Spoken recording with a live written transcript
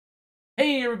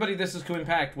Hey everybody, this is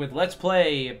Kuuimpact with Let's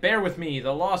Play Bear With Me,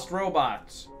 The Lost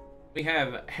Robots. We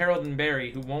have Harold and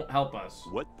Barry who won't help us.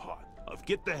 What part of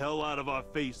get the hell out of our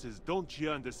faces don't you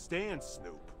understand,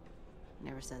 Snoop?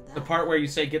 Never said that. The part where you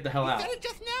say get the hell out. You said it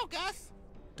just now, Gus.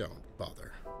 Don't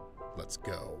bother. Let's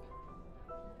go.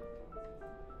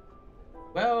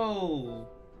 Well,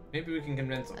 maybe we can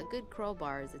convince them. A good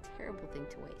crowbar is a terrible thing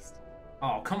to waste.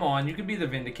 Oh, come on, you can be the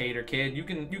Vindicator, kid. You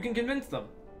can convince them.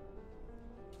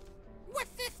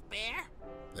 What's this, Bear?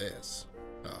 This?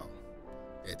 Oh,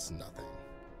 it's nothing.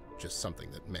 Just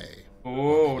something that may. Oh,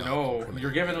 or may not no. incriminate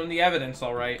You're giving me them the evidence,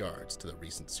 all in right. regards to the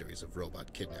recent series of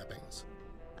robot kidnappings.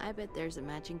 I bet there's a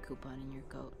matching coupon in your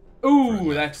coat. For a Ooh,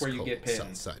 nice that's where you cold get pinned.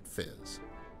 Southside Fizz.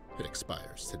 It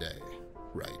expires today,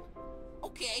 right?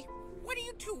 Okay, what do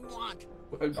you two want?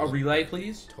 A relay,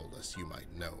 please? Told us you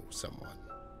might know someone.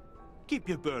 Keep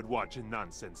your bird-watching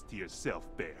nonsense to yourself,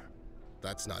 Bear.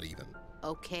 That's not even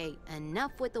Okay,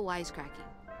 enough with the wisecracking.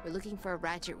 We're looking for a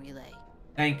ratchet relay.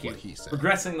 Thank you. what he said.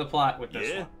 Progressing the plot with this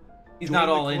Yeah? one. He's Join not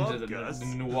the all club, into the Gus.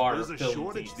 noir There's a film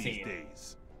shortage these scene.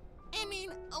 days. I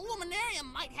mean,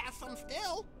 Illuminarium might have some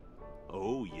still.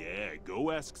 Oh yeah,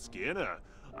 go ask Skinner.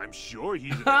 I'm sure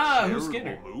he's in a Ah, who's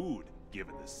charitable Skinner? mood,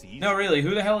 given the season. No, really,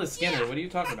 who the hell is Skinner? Yeah. What are you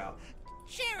talking about?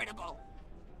 Charitable.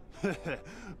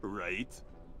 Right?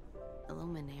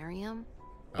 Illuminarium?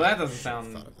 Well, that I doesn't should've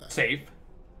sound thought of that. safe.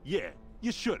 Yeah,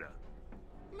 you shoulda.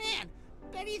 Man,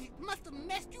 Betty must have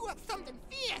messed you up something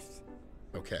fierce.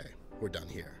 Okay, we're done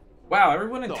here. Wow,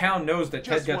 everyone in No, town knows that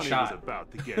Ted Just got when he shot. was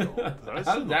about to get all personal.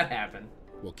 How did that happen?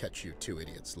 We'll catch you two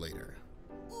idiots later.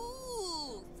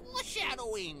 Ooh,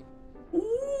 foreshadowing.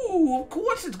 Ooh, of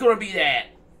course it's gonna be that.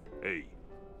 Hey,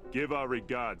 give our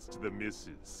regards to the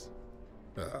missus.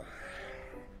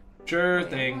 Sure Boy,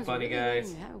 thing, everyone's funny really guys.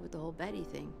 letting you have it with the whole Betty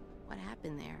thing. What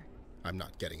happened there? I'm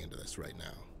not getting into this right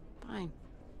now. Fine.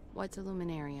 What's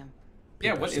Illuminarium?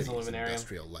 Yeah, Paper what is City's Illuminarium?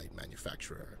 Industrial light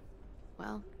manufacturer.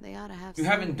 Well, they ought to have You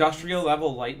have some industrial names.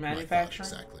 level light My thought manufacturing?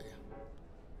 exactly.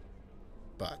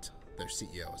 But their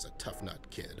CEO is a tough nut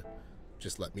kid.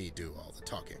 Just let me do all the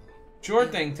talking. Sure You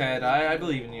thing, Ted. really I did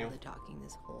believe in all you. the talking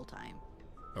this whole time.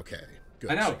 Okay,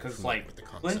 good. I know, So you're because, familiar like, with the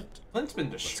Flint, concept. Flint's been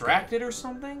go. distracted or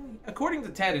something? According to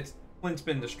Ted, it's Flint's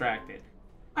been distracted.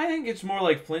 I think it's more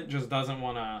like Flint just doesn't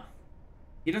want to...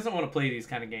 He doesn't want to play these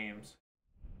kind of games.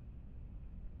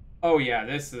 Oh, yeah,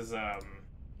 this is,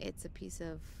 It's a piece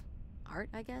of art,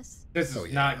 I guess. This is Oh,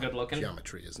 yeah. not good looking.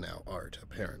 Geometry is now art,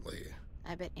 apparently.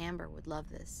 I bet Amber would love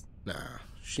this. Nah,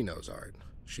 she knows art.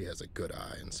 She has a good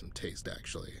eye and some taste,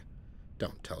 actually.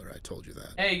 Don't tell her I told you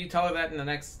that. Hey, you tell her that in the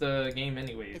next game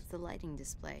anyways. It's the lighting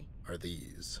display. Are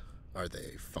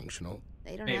they functional?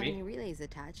 They don't have Maybe. any relays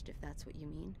attached, if that's what you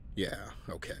mean. Yeah,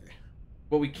 okay.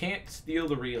 But we can't steal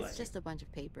the relay. It's just a bunch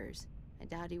of papers. I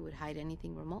doubt he would hide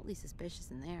anything remotely suspicious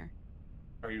in there.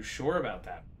 Are you sure about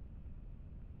that?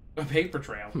 A paper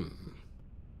trail.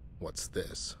 What's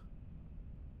this?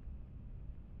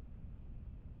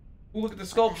 Ooh, look at the What the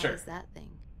sculpture. hell is that thing?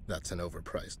 That's an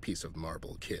overpriced piece of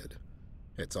marble, kid.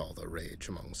 It's all the rage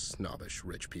among snobbish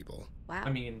rich people. Wow. I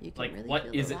mean, you can like, really what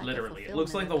feel is the it lack of literally? It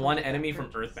looks like fulfillment the that one comes with enemy that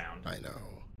from purchase. Earthbound. I know.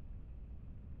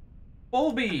 The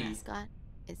Bulby! mascot?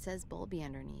 It says Bulby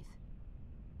underneath.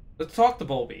 Let's talk to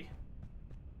Bulby.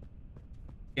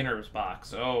 Skinner's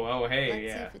box. Oh, hey, Let's see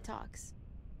yeah. if it talks.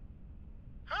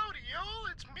 Howdy, y'all.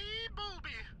 It's me, Bulby.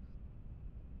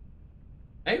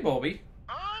 Hey, Bulby.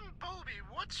 I'm Bulby.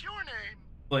 What's your name?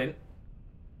 Flint.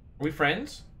 Are we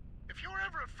friends? If you're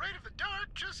ever afraid of the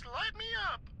dark, just light me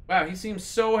up. Wow, he seems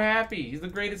so happy. He's the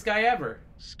greatest guy ever.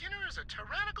 Skinner is a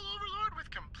tyrannical overlord with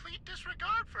complete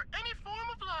disregard for any form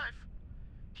of life.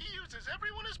 He uses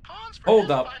everyone as pawns for Hold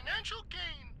his up. financial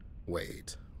gain.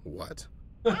 Wait, what?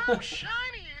 I'm shiny.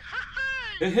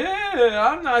 Hi. Hey,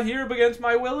 I'm not here against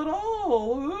my will at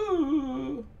all.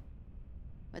 Ooh.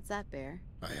 What's that, Bear?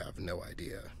 I have no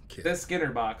idea, kid. This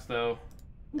Skinner box, though.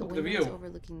 The Look at the window's view.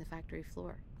 overlooking the factory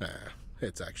floor.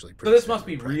 It's actually So pretty this must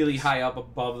be standard really practice. high up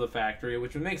above the factory,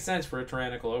 which would make sense for a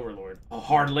tyrannical overlord. A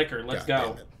hard liquor, let's God go.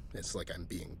 damn it. It's like I'm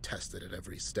being tested at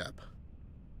every step.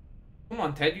 Come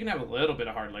on, Ted, you can have a little bit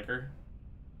of hard liquor.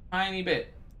 Tiny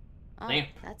bit. Oh, Lamp.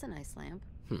 that's a nice lamp.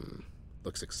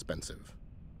 Looks expensive.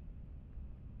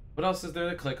 What else is there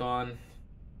to click on?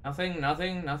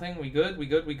 Nothing. We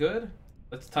good?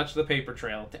 Let's touch the paper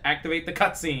trail to activate the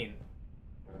cutscene.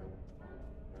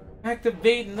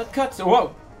 Activating the cutscene.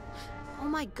 Whoa! Oh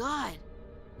my god!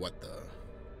 What the?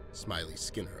 Smiley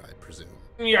Skinner, I presume.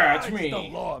 Yeah, it's The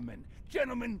me. lawman.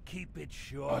 Gentlemen, keep it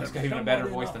short. Oh, he's got even a better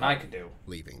voice than I could do.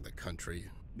 Leaving the country.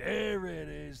 There it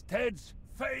is. Ted's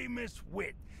famous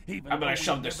wit. Even I'm gonna though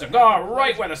shove we this never cigar had the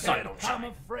right where the pleasure, sun don't I'm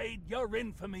shine. afraid your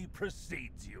infamy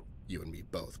precedes you. You and me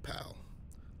both, pal.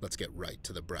 Let's get right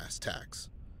to the brass tacks.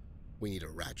 We need a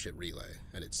ratchet relay,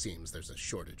 and it seems there's a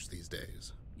shortage these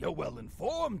days. You're well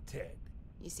informed, Ted.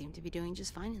 You seem to be doing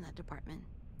just fine in that department.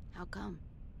 How come?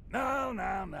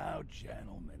 Now,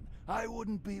 gentlemen. I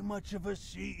wouldn't be much of a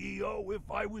CEO if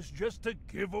I was just to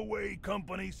give away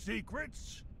company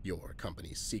secrets. Your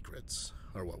company's secrets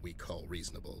are what we call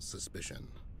reasonable suspicion.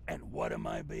 And what am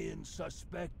I being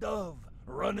suspect of?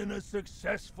 Running a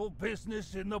successful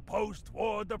business in the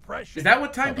post-war depression? Is that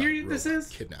what How time about period this robot is?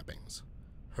 Kidnappings.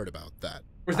 Heard about that?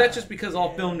 Or is that just because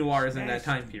all film noir is in that Nasty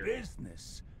time period?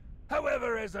 Business.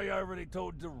 However, as I already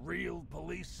told the real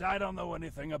police, I don't know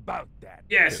anything about that.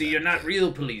 Yeah, see, you're not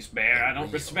real police, Bear. I don't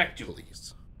Real respect you.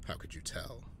 Police. How could you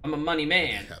tell? I'm a money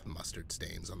man. They have mustard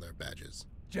stains on their badges.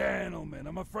 Gentlemen,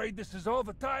 I'm afraid this is all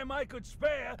the time I could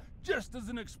spare. Just as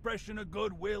an expression of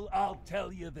goodwill, I'll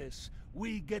tell you this.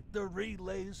 We get the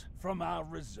relays from our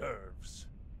reserves.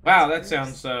 Wow, that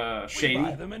sounds We buy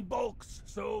shady. them in bulks,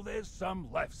 so there's some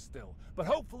left still. But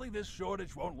hopefully this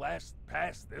shortage won't last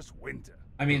past this winter.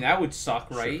 I mean, that would suck,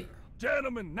 right?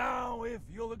 Gentlemen, now, if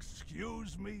you'll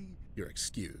excuse me. You're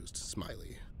excused,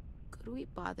 Smiley. Could we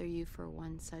bother you for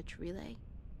one such relay?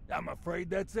 I'm afraid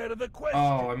that's out of the question.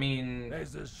 Oh, I mean,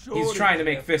 There's a he's shortage trying to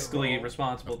make after fiscally all.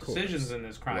 responsible Of course. decisions in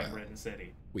this crime-ridden Well.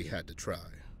 city. We had to try.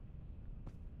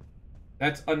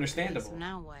 That's Okay, understandable. so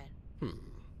now what?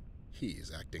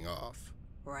 He's acting off.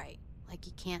 Right. Like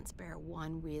you can't spare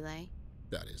one relay?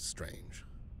 That is strange.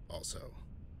 Also,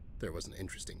 there was an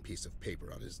interesting piece of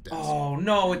paper on his desk. Oh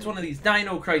no, it's one of these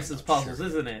Dino Crisis Not puzzles, sure.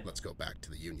 isn't it? Let's go back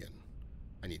to the Union.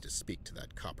 I need to speak to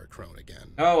that copper crone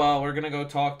again. Oh well, we're gonna go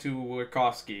talk to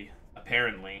Wachowski,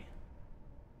 apparently.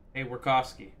 Hey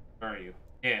Wachowski, where are you?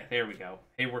 Yeah, there we go.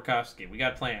 Hey Wachowski, we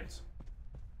got plans.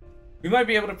 We might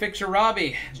be able to fix your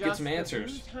Robbie, get some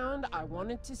answers. Just the news hound I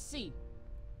wanted to see.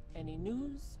 Any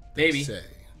news? Maybe. Say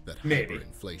that Maybe.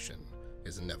 hyperinflation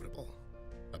is inevitable.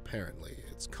 Apparently,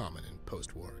 it's common in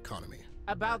post-war economy.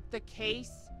 About the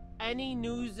case? Any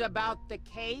news about the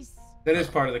case? That is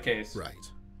part of the case. Right.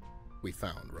 We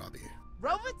found Robbie.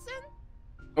 Robertson?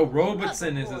 Oh,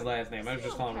 Robertson is his last name. I was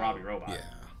just calling him Robbie Robot. Yeah.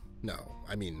 No.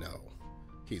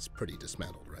 He's pretty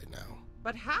dismantled right now.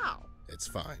 But how? It's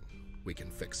fine. We can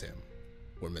fix him.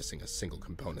 We're missing a single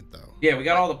component, though. Yeah, we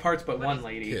got all the parts but What one is-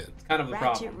 lady. Kid. It's kind of the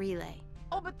Ratchet problem. relay.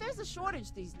 Oh, but there's a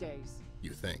shortage these days. You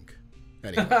think?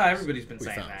 Anyways, Everybody's been we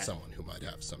saying found that. someone who might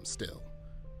have some still.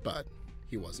 But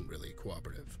he wasn't really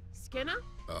cooperative. Skinner?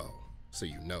 Oh, so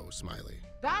you know Smiley.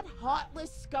 That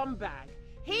heartless scumbag.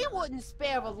 He wouldn't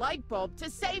spare a light bulb to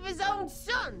save his own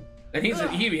son. And he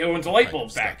owns a light Kind bulb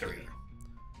of stuck factory. here.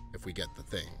 If we get the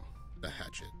thing, the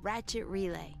hatchet, Ratchet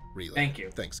relay. relay. Thank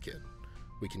you. Thanks, kid.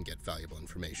 We can get valuable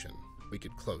information. We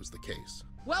could close the case.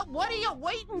 Well, what are you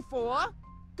waiting for?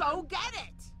 Go get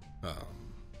it.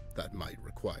 That might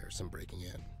require some breaking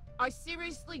in. I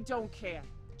seriously don't care.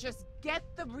 Just get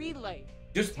the relay.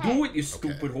 Just do it, you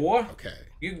stupid whore. Okay.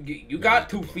 You got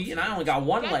 2 feet and I only got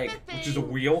one Get leg, the which is a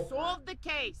thing, wheel. Solve the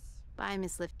case. Bye,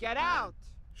 Miss Lift. Get out.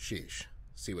 Sheesh.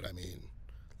 See what I mean?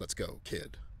 Let's go,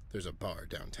 kid. There's a bar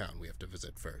downtown we have to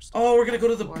visit first. Oh, we're gonna go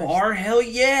to the Of course. bar? Hell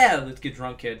yeah! Let's get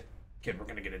drunk, kid. Kid, we're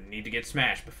gonna need to get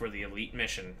smashed before the elite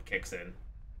mission kicks in.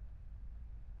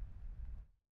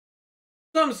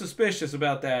 Something suspicious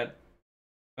about that,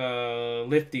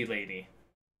 lifty lady.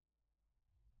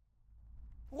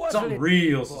 Something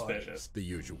real suspicious. The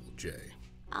usual J.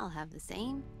 I'll have the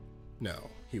same. No,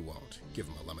 he won't. Give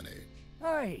him a lemonade.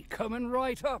 Hey, coming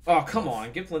right up. Oh, come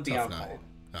on. Give Flint the Tough alcohol. night.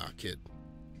 Ah, kid.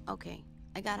 Okay,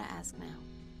 I gotta ask now.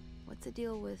 What's the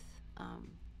deal with,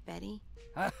 Betty?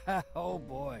 Oh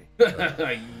boy. You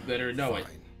better know it.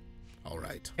 Fine. All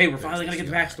right. Hey, we're There's finally gonna this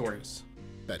get the young backstory. actress,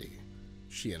 Betty.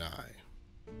 She and I.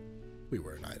 We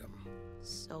were an item.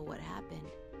 So what happened?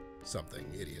 Something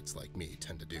idiots like me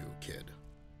tend to do, kid.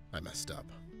 I messed up.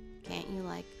 Can't you,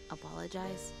 like,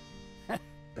 apologize?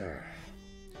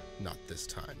 Not this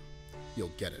time.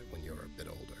 You'll get it when you're a bit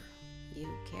older. You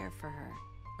care for her.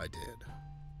 I did.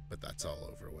 But that's all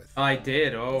over with. I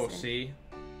did. Oh, Listen. see?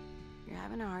 You're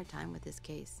having a hard time with this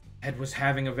case. Ed was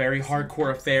having a very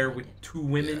hardcore affair with 2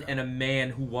 women Yeah. and a man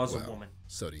who was Well, a woman.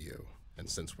 so do you. And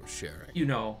since we're sharing, You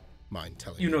know. mind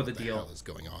telling you me know what the deal. hell is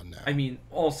going on now? I mean,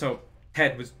 also,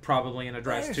 Ted was probably in a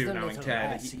dress Where's too, the knowing little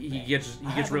Ted. lassie He then? gets I real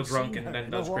haven't drunk seen and her then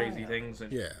in a does crazy while. things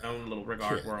in Yeah. his own little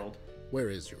regard Kid. world. Where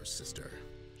is your sister?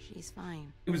 She's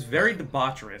fine. It was very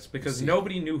debaucherous because see,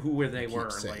 nobody knew who they keep were.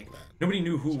 saying Like, that. nobody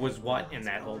knew who was what in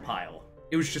that whole pile.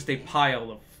 It was just a pile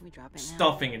of Can we drop it now?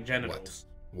 stuffing and genitals.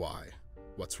 What? Why?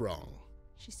 What's wrong?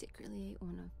 She secretly ate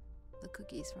one of the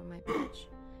cookies from my batch.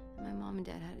 And my mom and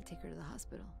dad had to take her to the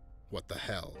hospital. What the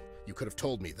hell? You could have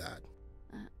told me that.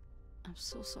 I'm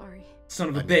so sorry. Son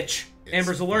of a bitch.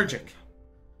 Amber's allergic.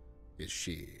 Is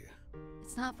she?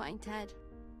 It's not fine, Ted.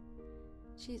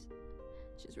 She's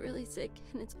really sick,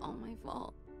 and it's all my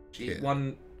fault. She ate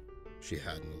one. She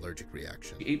had an allergic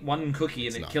reaction. She ate one cookie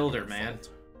and It's it not killed her, your man. fault.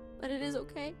 But it is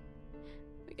okay.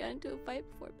 We got into a fight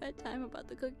before bedtime about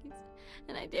the cookies,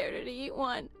 and I dared her to eat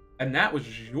one. And that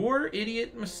was your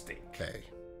idiot mistake. Hey,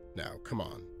 now come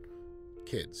on.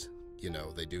 Kids, you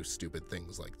know, they do stupid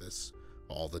things like this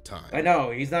all the time. I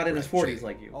know, he's not in his Right, 40s Jay?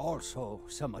 like you. Also,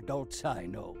 some adults I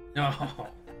know. No.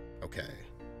 Okay,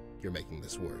 you're making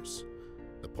this worse.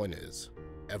 The point is,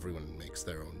 everyone makes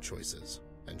their own choices.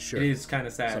 And sure, It is kind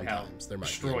of sad how sometimes there might be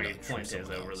a destroyed nudge from Flint is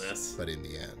someone over else, this. But in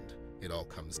the end, it all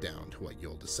comes down to what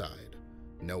you'll decide.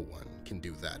 No one can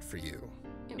do that for you.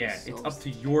 It Yeah, was it's so up to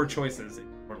your choices in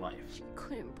your life. She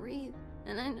couldn't breathe,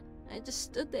 and I just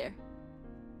stood there.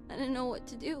 I didn't know what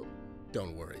to do.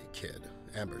 Don't worry, kid.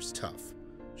 Amber's tough.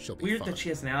 She'll be Weird fine. that she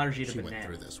has an allergy to She went bananas.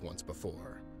 through this once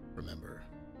before, remember?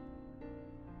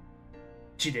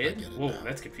 She I did? get it Whoa, now.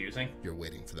 that's confusing. You're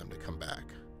waiting for them to come back.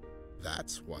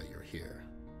 That's why you're here.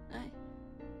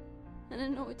 I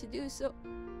didn't know what to do, so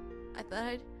I thought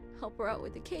I'd help her out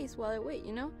with the case while I wait,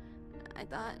 you know? I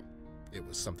thought, It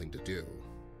was something to do,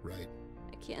 right?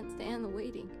 I can't stand the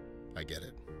waiting. I get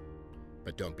it.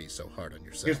 But don't be so hard on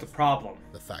yourself. Here's the problem.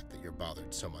 The fact that you're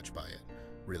bothered so much by it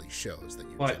really shows that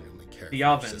you What? genuinely care The for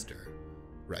oven. your sister.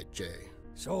 Right, Jay?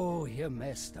 So you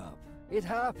messed up. It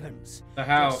happens. The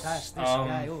house, Just ask this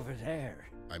guy over there.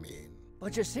 I mean,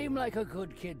 But you seem like a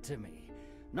good kid to me.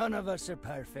 None of us are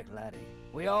perfect, laddie.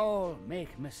 We all make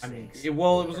I mean, mistakes. it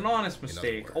was an honest in other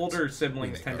mistake. words, Older we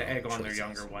siblings make tend to our own egg on their choices,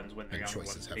 younger ones when their and younger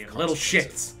choices ones have being little shits.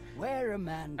 consequences. Where a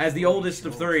man As the goes oldest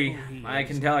of shows three, who he I is,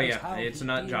 can tell is you, how it's he a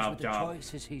nut deals job with the job.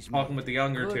 choices he's Talking made, with the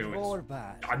younger good two or is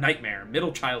bad. a nightmare.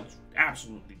 Middle child's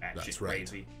absolutely That's batshit right.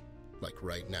 crazy. Like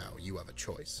right now, you have a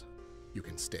choice. You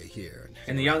can stay here and hang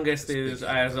And the around youngest this is, big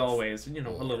as elf, always, you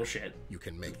know, a or little shit. You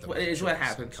can make the What- right it's what choice and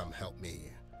happens. come help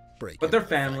me break But they're into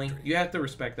the family. factory. You have to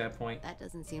respect that point. That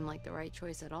doesn't seem like the right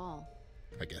choice at all.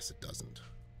 I guess it doesn't.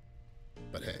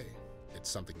 But hey, it's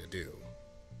something to do,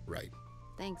 right?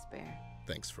 Thanks, Bear,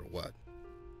 Thanks for what?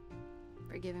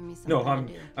 for giving me something No,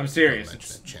 to do. I'm serious. Don't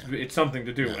mention It's, it, champ. it's something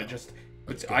to do. Now,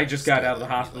 let's I get just got out of the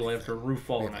started on hospital relay after a thing. roof We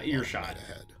falling have on a long earshot. night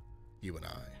ahead, you and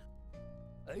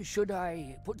I. Should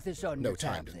I put this on No your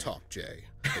tab time to then? talk, Jay.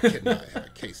 The kid and I have a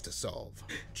case to solve.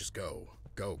 Just go.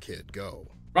 Go, kid, go.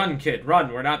 Run, kid,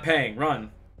 run. We're not paying.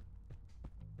 Run.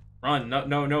 Run.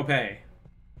 No pay.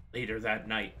 Later that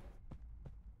night.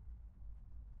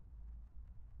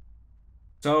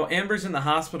 So Amber's in the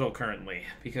hospital currently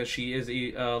because she is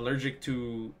allergic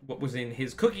to what was in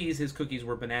his cookies. His cookies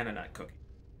were banana nut cookies.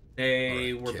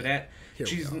 They Alright, were kid. banana. Here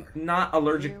we She's are. not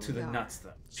allergic Here to we the are. nuts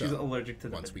though. She's So, allergic to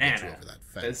the once we get you banana. over that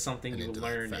That's fence something and you will into that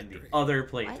learn in the factory. other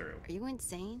What? playthrough. Are you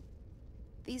insane?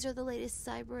 These are the latest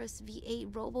Cyberus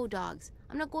V8 robo-dogs.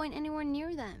 I'm not going anywhere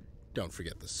near them. Don't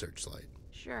forget the searchlight.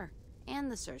 Sure,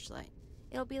 and the searchlight.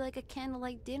 It'll be like a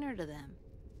candlelight dinner to them.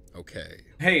 Okay.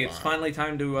 Hey, it's fine. finally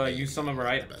time to Maybe use some of our not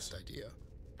the items. best idea.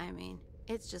 I mean,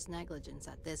 it's just negligence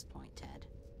at this point, Ted.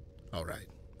 All right.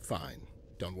 Fine.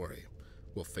 Don't worry.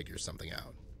 We'll figure something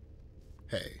out.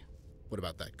 Hey, what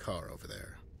about that car over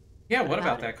there? Yeah, what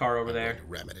about about that car over I'm there? going to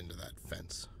ram it into that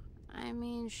fence. I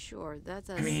mean, sure, that's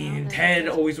a I mean, sound Ted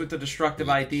idea. always with the destructive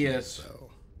Need the keys, ideas. So,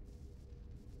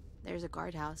 There's a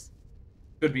guardhouse.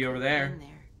 Could be over there. In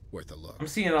there. worth a look. I'm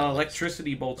seeing At least.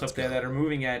 electricity bolts Let's up there go. that are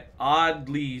moving at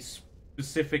oddly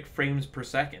specific frames per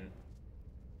second.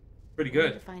 Pretty We need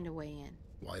good. to find a way in.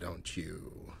 Why don't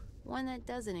you? One that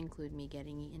doesn't include me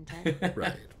getting eaten, Ted.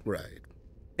 Right.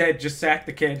 Ted, just sack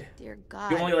the kid. Dear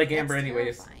God. You only like Amber that's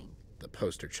anyways. terrifying. The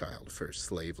poster child for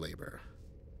slave labor.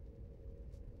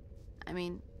 I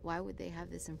mean, why would they have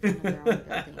this in front of their own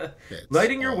building? It's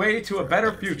Lighting your all way to for a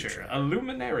better future. A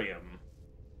luminarium.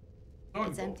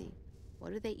 It's empty.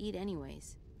 What do they eat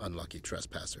anyways? Unlucky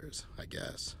trespassers, I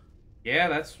guess. Yeah,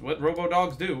 that's what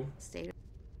robo-dogs do. State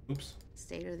Oops.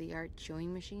 of the art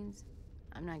chewing machines?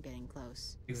 I'm not getting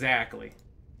close. Exactly.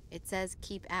 It says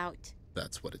keep out.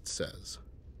 That's what it says.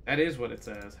 That is what it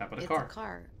says. How about a It's car? a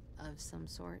car of some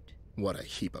sort. What a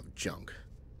heap of junk.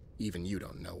 Even you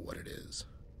don't know what it is.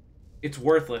 It's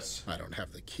worthless. I don't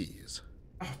have the keys.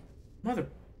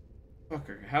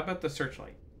 Motherfucker. How about the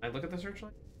searchlight? Can I look at the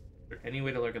searchlight? Is there any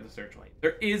way to look at the searchlight?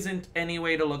 There isn't any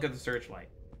way to look at the searchlight.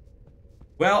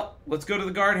 Well, let's go to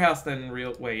the guardhouse then.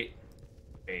 Wait.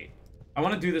 I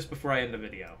want to do this before I end the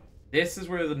video. This is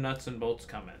where the nuts and bolts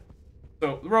come in.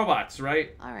 So, robots,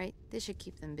 right? All right, this should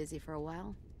keep them busy for a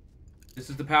while. This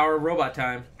is the power of robot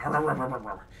time. Whoa,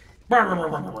 zoink, One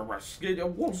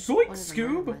of the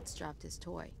Scoob! robots dropped his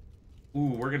toy.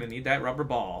 Ooh, we're gonna need that rubber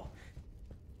ball.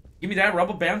 Give me that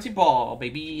rubber bouncy ball,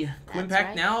 baby. Kuuimpact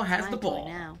right. now has My the toy ball.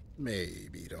 now.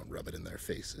 Maybe don't rub it in their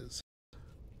faces.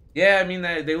 Yeah, I mean,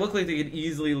 they look like they could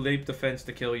easily leap the fence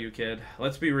to kill you, kid.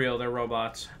 Let's be real, they're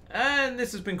robots. And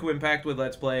this has been Kuuimpact with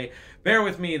Let's Play. Bear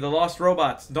with me, the Lost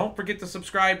Robots. Don't forget to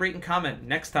subscribe, rate, and comment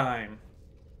next time.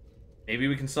 Maybe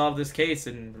we can solve this case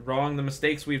and wrong the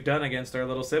mistakes we've done against our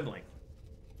little sibling.